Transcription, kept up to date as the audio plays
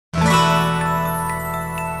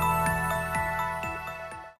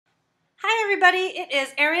everybody, it is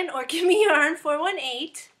Erin or Gimme Yarn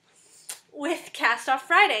 418 with Cast Off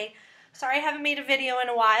Friday. Sorry I haven't made a video in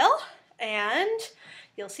a while, and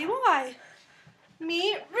you'll see why.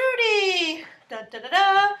 Meet Rudy! Da da da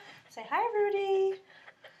da! Say hi, Rudy!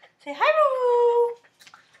 Say hi,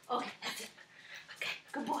 Roo! Okay, that's it. Okay,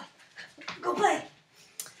 good boy. Go play!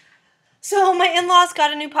 So my in-laws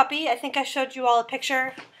got a new puppy. I think I showed you all a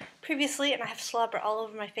picture previously, and I have slobber all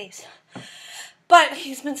over my face. But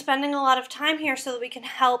he's been spending a lot of time here so that we can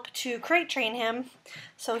help to crate train him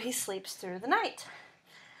so he sleeps through the night.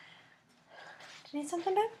 Do you need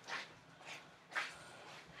something, babe?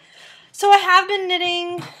 So I have been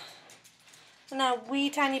knitting and a wee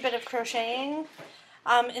tiny bit of crocheting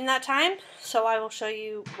in that time, so I will show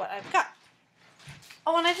you what I've got.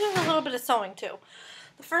 Oh, and I did a little bit of sewing too.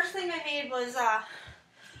 The first thing I made was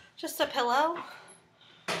just a pillow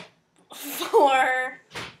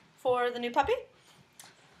for the new puppy,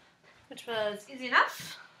 which was easy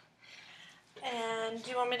enough. And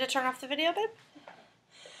do you want me to turn off the video, babe?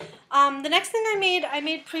 The next thing I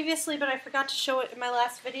made previously, but I forgot to show it in my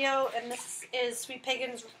last video, and this is Sweet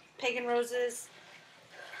Pagan Rose's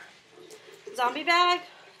zombie bag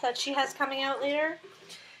that she has coming out later.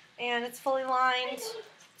 And it's fully lined.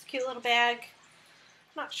 It's a cute little bag.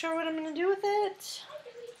 Not sure what I'm going to do with it.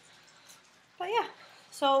 But yeah,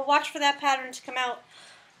 so watch for that pattern to come out.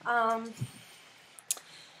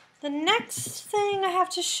 The next thing I have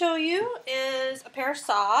to show you is a pair of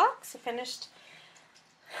socks. I finished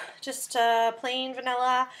just a plain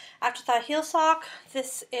vanilla Afterthought heel sock.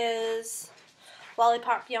 This is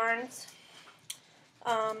Lollipop Yarns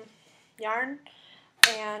yarn,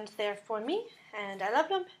 and they're for me, and I love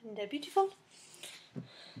them, and they're beautiful.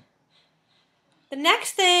 The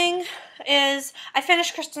next thing is I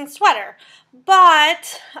finished Kristen's sweater,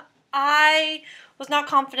 but I was not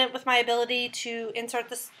confident with my ability to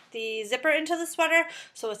insert the zipper into the sweater,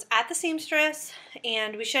 so it's at the seamstress,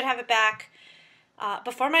 and we should have it back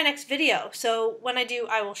before my next video. So when I do,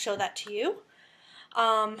 I will show that to you.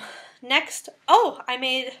 Next, I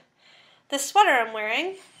made this sweater I'm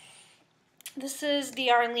wearing. This is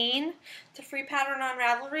the Arlene. It's a free pattern on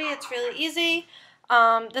Ravelry. It's really easy.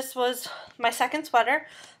 This was my second sweater.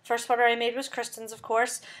 First sweater I made was Kristen's, of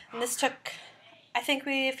course, and this took, I think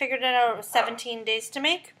we figured it out, it was 17 days to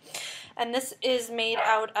make. And this is made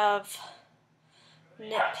out of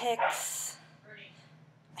Knit Picks.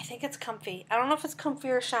 I think it's comfy. I don't know if it's comfy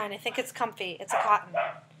or shine. I think it's comfy. It's a cotton.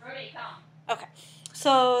 Okay,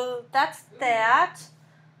 so that's that.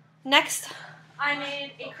 Next, I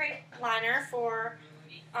made a crate liner for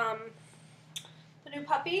the new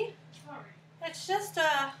puppy. It's just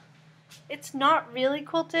it's not really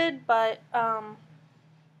quilted, but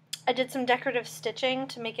I did some decorative stitching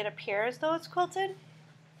to make it appear as though it's quilted.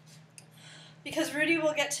 Because Rudy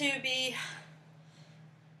will get to be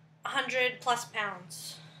 100+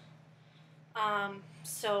 pounds.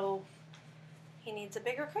 So he needs a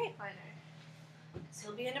bigger crate liner. Because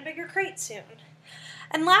he'll be in a bigger crate soon.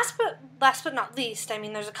 And last but not least, I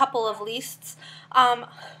mean there's a couple of leasts,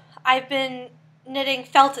 I've been knitting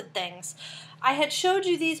felted things. I had showed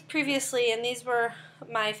you these previously, and these were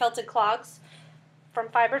my felted clogs from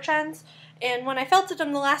Fiber Trends. And when I felted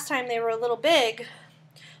them the last time, they were a little big,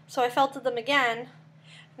 so I felted them again.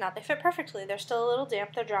 Now they fit perfectly. They're still a little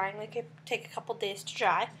damp. They're drying. They could take a couple days to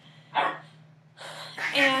dry.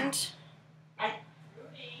 And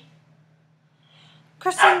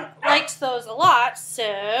Kristen likes those a lot,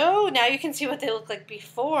 so now you can see what they look like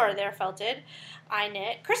before they're felted. I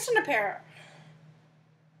knit Kristen a pair.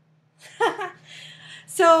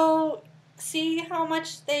 So see how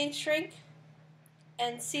much they shrink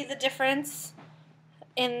and see the difference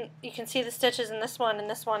in, you can see the stitches in this one, and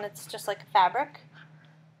this one it's just like a fabric.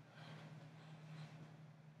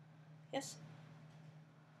 Yes?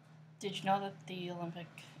 Did you know that the Olympic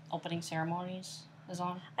opening ceremonies is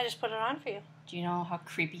on? I just put it on for you. Do you know how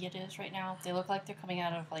creepy it is right now? They look like they're coming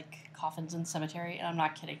out of like coffins in cemetery, and I'm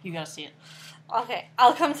not kidding. You gotta see it. Okay,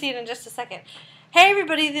 I'll come see it in just a second. Hey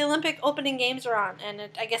everybody, the Olympic opening games are on, and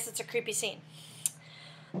I guess it's a creepy scene.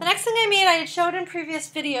 The next thing I made, I had showed in previous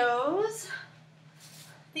videos,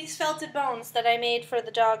 these felted bones that I made for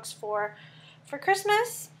the dogs for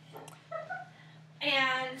Christmas,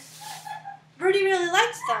 and Rudy really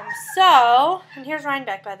likes them. So, and here's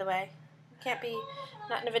Rhinebeck, by the way. Can't be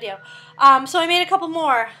not in a video. So I made a couple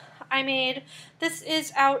more. This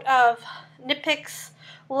is out of Knit Picks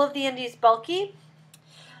Wool of the Indies Bulky.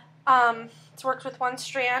 It's worked with one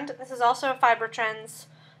strand. This is also a Fiber Trends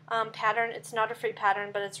pattern. It's not a free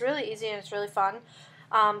pattern, but it's really easy and it's really fun.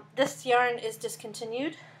 This yarn is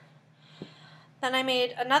discontinued. Then I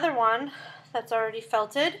made another one that's already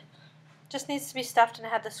felted. Just needs to be stuffed, and I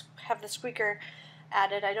have the squeaker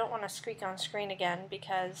added. I don't want to squeak on screen again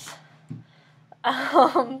because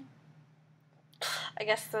I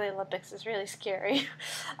guess the Olympics is really scary.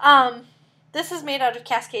 This is made out of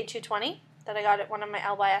Cascade 220 that I got at one of my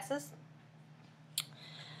LYS's.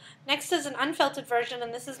 Next is an unfelted version,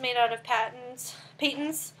 and this is made out of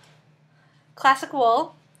Peyton's Classic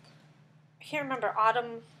Wool. I can't remember,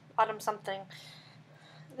 autumn something.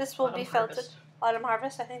 This will be felted. Harvest. Autumn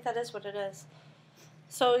Harvest, I think that is what it is.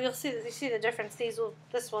 So you see the difference.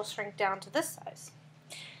 This will shrink down to this size.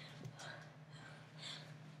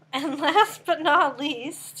 And last but not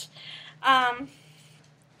least,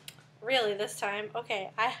 really this time, okay,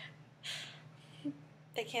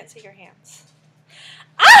 they can't see your hands.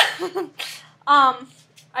 Ah!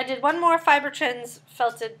 I did one more Fiber Trends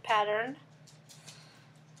felted pattern,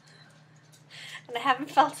 and I haven't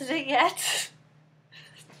felted it yet.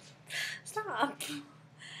 Stop.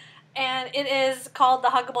 And it is called the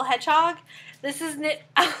Huggable Hedgehog. This is knit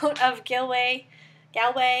out of Galway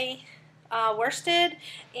worsted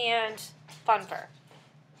and fun fur.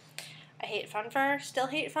 I hate fun fur, still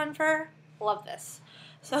hate fun fur, love this.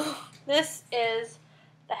 So this is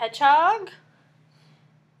the hedgehog,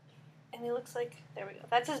 and he looks like, there we go,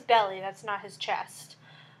 that's his belly, that's not his chest.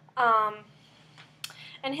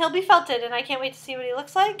 And he'll be felted, and I can't wait to see what he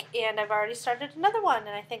looks like, and I've already started another one,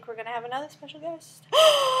 and I think we're going to have another special guest. Dewey!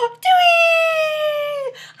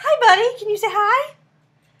 Hi, buddy, can you say hi?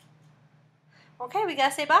 Okay, we got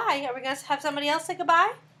to say bye. Are we going to have somebody else say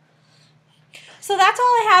goodbye? So that's all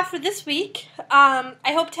I have for this week. I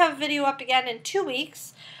hope to have a video up again in 2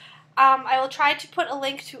 weeks. I will try to put a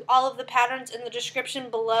link to all of the patterns in the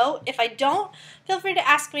description below. If I don't, feel free to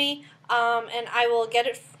ask me, and I will get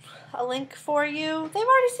a link for you. They've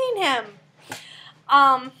already seen him.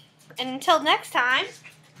 And until next time,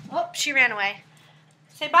 oh, she ran away.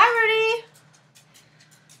 Say bye, Rudy.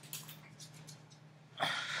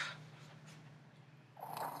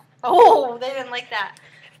 Oh, they didn't like that.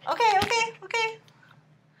 Okay.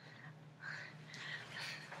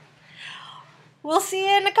 We'll see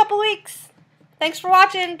you in a couple weeks. Thanks for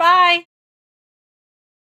watching. Bye.